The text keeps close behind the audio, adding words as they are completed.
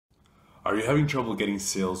Are you having trouble getting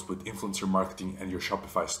sales with influencer marketing and your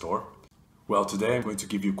Shopify store? Well, today I'm going to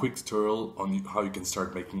give you a quick tutorial on how you can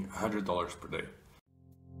start making $100 per day.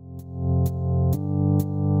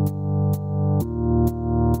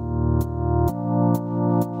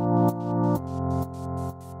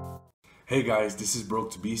 Hey guys, this is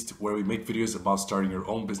Broke to Beast, where we make videos about starting your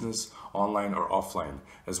own business, online or offline,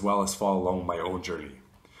 as well as follow along my own journey.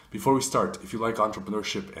 Before we start, if you like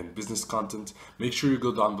entrepreneurship and business content, make sure you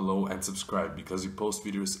go down below and subscribe because we post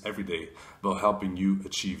videos every day about helping you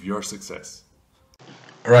achieve your success.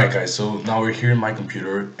 Alright guys, so now we're here in my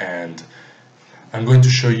computer and I'm going to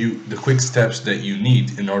show you the quick steps that you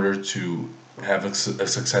need in order to have a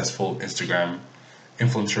successful Instagram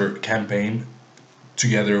influencer campaign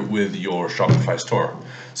together with your Shopify store.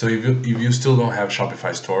 So if you still don't have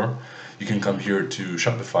Shopify store, you can come here to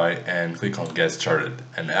Shopify and click on Get Started.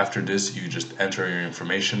 And after this, you just enter your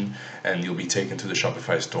information and you'll be taken to the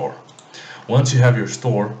Shopify store. Once you have your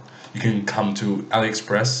store, you can come to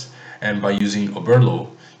AliExpress, and by using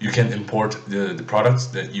Oberlo, you can import the products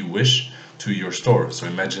that you wish to your store. So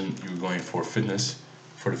imagine you're going for fitness,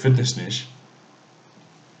 for the fitness niche.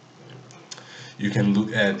 You can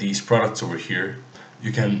look at these products over here.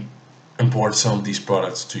 You can import some of these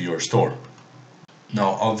products to your store.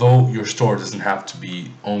 Now, although your store doesn't have to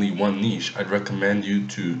be only one niche, I'd recommend you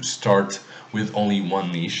to start with only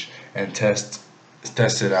one niche and test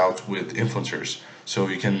it out with influencers, so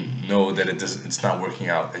you can know that it's not working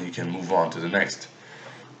out and you can move on to the next.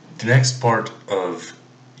 The next part of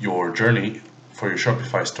your journey for your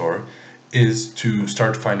Shopify store is to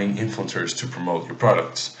start finding influencers to promote your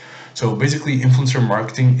products. So basically, influencer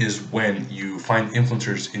marketing is when you find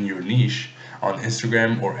influencers in your niche on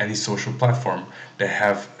Instagram or any social platform that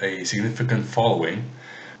have a significant following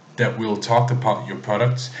that will talk about your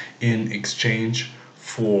products in exchange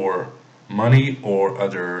for money or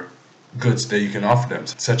other goods that you can offer them,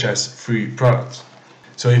 such as free products.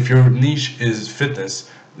 So if your niche is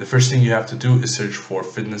fitness, the first thing you have to do is search for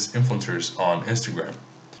fitness influencers on Instagram.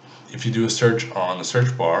 If you do a search on the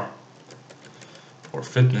search bar for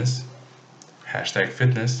fitness, hashtag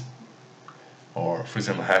fitness, or for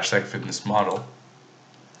example hashtag fitness model,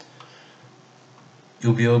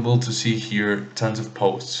 you'll be able to see here tons of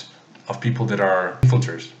posts of people that are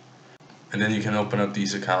influencers, and then you can open up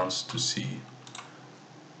these accounts to see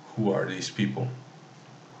who are these people.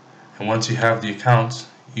 And once you have the accounts,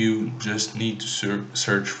 you just need to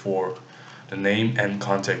search for the name and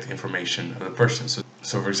contact information of the person. So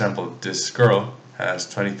for example, this girl has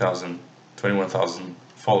 21,000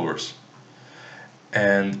 followers,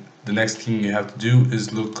 and the next thing you have to do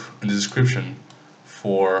is look in the description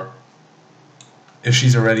for if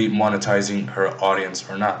she's already monetizing her audience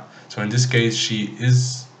or not. So in this case,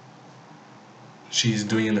 she's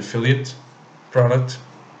doing an affiliate product.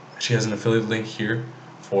 She has an affiliate link here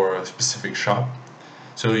for a specific shop,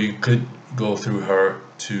 so you could go through her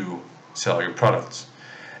to sell your products.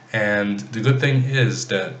 And the good thing is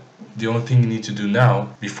that the only thing you need to do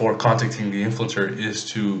now before contacting the influencer is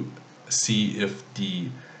to see if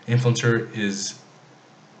the influencer is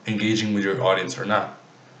engaging with your audience or not.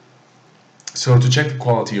 So to check the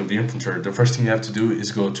quality of the influencer, the first thing you have to do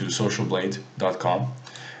is go to socialblade.com,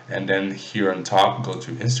 and then here on top go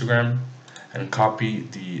to Instagram and copy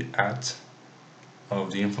the @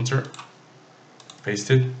 of the influencer, paste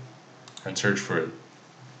it and search for it,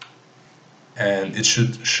 and it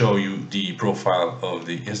should show you the profile of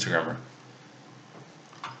the Instagrammer.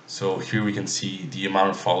 So here we can see the amount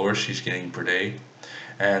of followers she's getting per day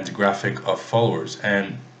and the graphic of followers.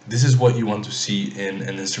 And this is what you want to see in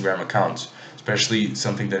an Instagram account, especially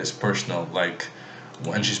something that is personal, like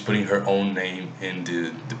when she's putting her own name in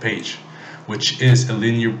the page, which is a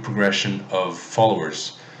linear progression of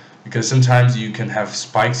followers. Because sometimes you can have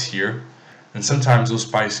spikes here, and sometimes those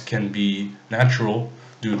spikes can be natural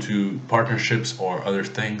due to partnerships or other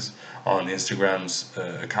things on Instagram's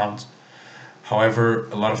account. However,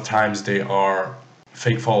 a lot of times they are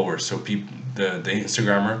fake followers. So the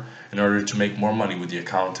Instagrammer, in order to make more money with the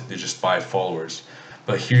account, they just buy followers.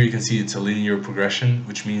 But here you can see it's a linear progression,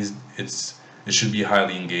 which means it should be a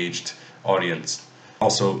highly engaged audience.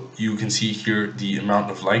 Also, you can see here the amount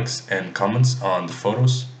of likes and comments on the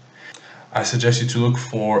photos. I suggest you to look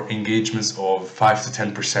for engagements of 5 to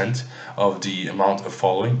 10% of the amount of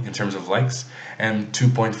following in terms of likes, and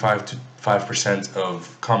 2.5 to 5%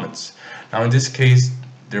 of comments. Now in this case,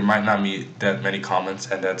 there might not be that many comments,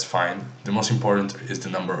 and that's fine. The most important is the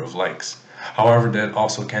number of likes. However, that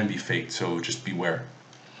also can be faked, so just beware.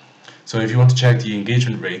 So if you want to check the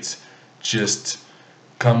engagement rates, just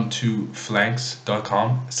come to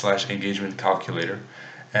flanks.com/engagement calculator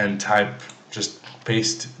and just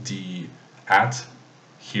paste the ad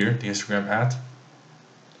here, the Instagram ad,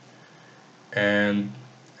 and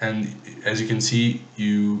as you can see,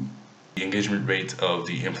 the engagement rate of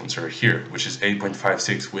the influencer here, which is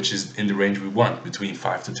 8.56, which is in the range we want, between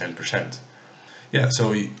 5 to 10%. Yeah,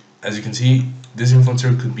 so as you can see, this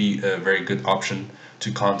influencer could be a very good option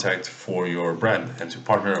to contact for your brand and to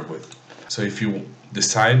partner up with. So if you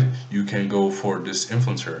decide, you can go for this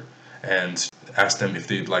influencer and ask them if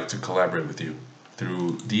they'd like to collaborate with you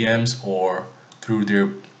through DMs or through their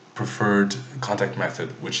preferred contact method,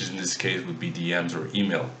 which is in this case would be DMs or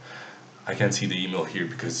email. I can't see the email here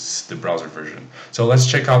because it's the browser version. So let's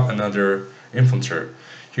check out another influencer.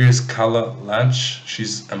 Here's Kala Lanch.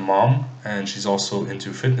 She's a mom and she's also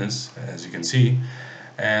into fitness, as you can see.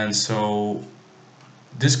 And so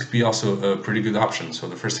this could be also a pretty good option. So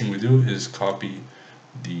the first thing we do is copy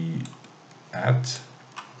the ad,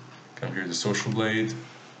 come here to Social Blade,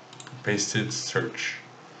 paste it, search.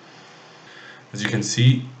 As you can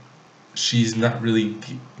see, she's not really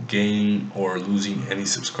gaining or losing any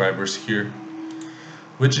subscribers here,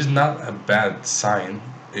 which is not a bad sign.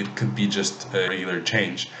 It could be just a regular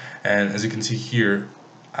change. And as you can see here,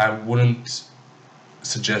 I wouldn't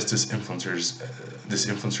suggest this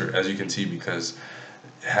influencer, as you can see, because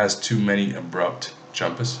it has too many abrupt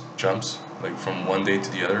jumps, like from one day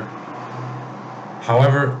to the other.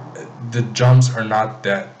 However, the jumps are not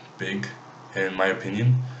that big, in my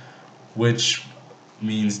opinion, which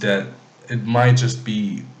means that it might just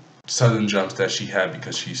be sudden jumps that she had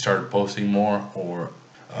because she started posting more, or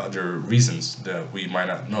other reasons that we might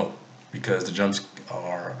not know, because the jumps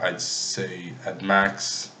are, I'd say, at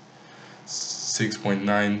max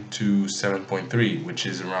 6.9 to 7.3, which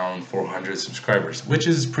is around 400 subscribers, which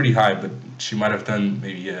is pretty high, but she might have done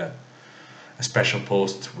maybe a special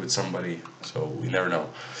post with somebody, so we never know.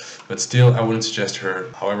 But still, I wouldn't suggest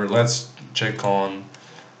her. However, let's check on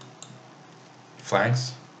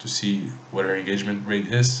Flanks to see what her engagement rate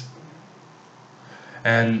is.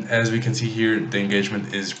 And as we can see here, the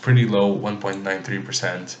engagement is pretty low,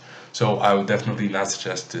 1.93%. So I would definitely not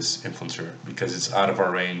suggest this influencer because it's out of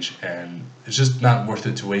our range and it's just not worth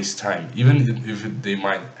it to waste time. Even if they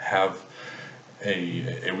might have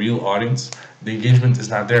a real audience, the engagement is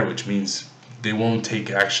not there, which means they won't take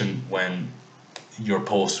action when your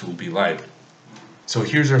post will be live. So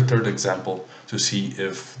here's our third example to see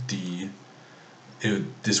if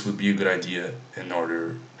this would be a good idea in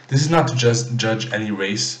order. This is not to just judge any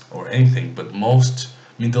race or anything, but most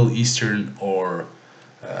Middle Eastern or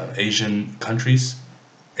Asian countries,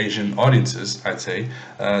 Asian audiences, I'd say,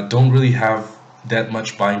 don't really have that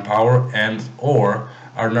much buying power and or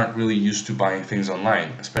are not really used to buying things online,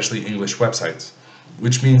 especially English websites,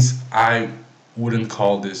 which means I wouldn't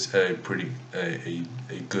call this a good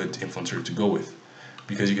influencer to go with,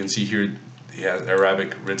 because you can see here he has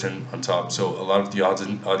Arabic written on top, so a lot of the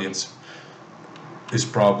audience is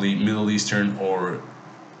probably Middle Eastern or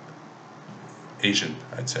Asian,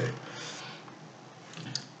 I'd say.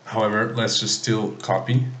 However, let's just still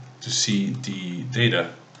copy to see the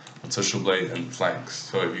data on Social Blade and Flanks.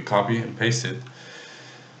 So if you copy and paste it,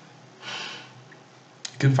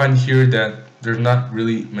 you can find here that there's not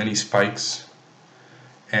really many spikes,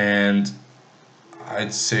 and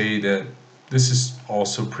I'd say that this is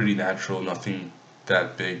also pretty natural, nothing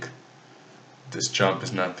that big. This jump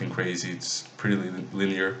is nothing crazy, it's pretty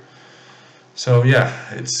linear. So yeah,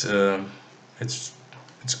 it's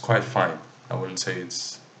quite fine. I wouldn't say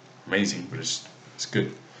it's amazing, but it's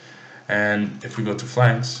good. And if we go to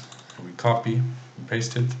Flanks and we copy and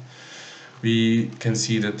paste it, we can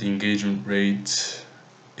see that the engagement rate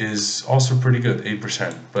is also pretty good,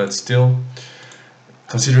 8%. But still,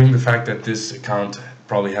 considering the fact that this account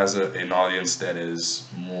probably has an audience that is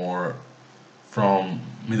more from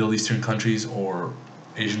Middle Eastern countries or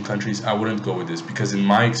Asian countries, I wouldn't go with this, because in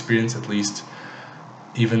my experience at least,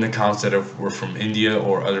 even accounts that were from India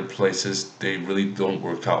or other places, they really don't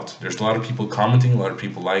work out. There's a lot of people commenting, a lot of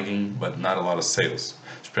people liking, but not a lot of sales,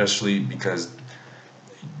 especially because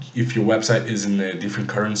if your website is in a different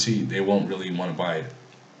currency, they won't really want to buy it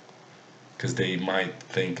because they might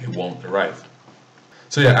think it won't arrive.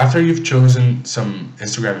 So yeah, after you've chosen some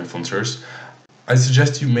Instagram influencers, I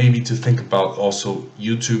suggest you maybe to think about also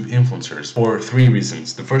YouTube influencers for 3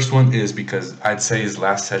 reasons. The first one is because I'd say is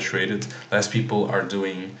less saturated, less people are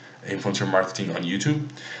doing influencer marketing on YouTube.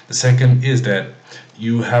 The second is that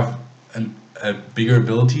you have a bigger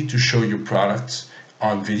ability to show your products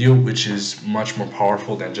on video, which is much more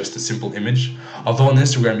powerful than just a simple image. Although on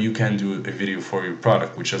Instagram you can do a video for your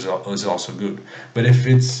product, which is also good. But if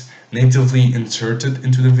it's natively inserted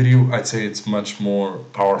into the video, I'd say it's much more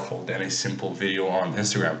powerful than a simple video on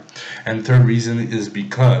Instagram. And the third reason is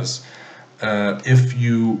because if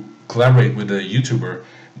you collaborate with a YouTuber,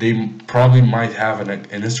 they probably might have an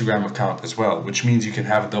Instagram account as well, which means you can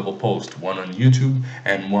have a double post, one on YouTube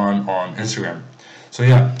and one on Instagram. So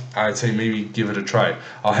yeah, I'd say maybe give it a try.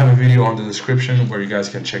 I'll have a video on the description where you guys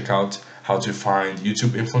can check out how to find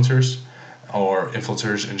YouTube influencers or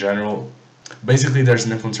influencers in general. Basically, there's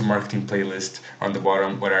an influencer marketing playlist on the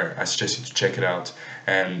bottom where I suggest you to check it out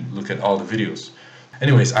and look at all the videos.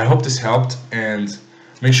 Anyways, I hope this helped, and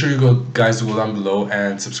make sure you guys go down below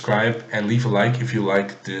and subscribe and leave a like if you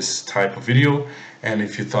like this type of video and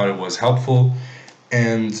if you thought it was helpful.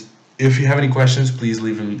 And if you have any questions, please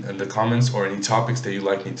leave them in the comments, or any topics that you'd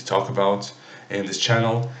like me to talk about in this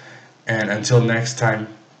channel. And until next time,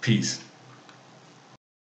 peace.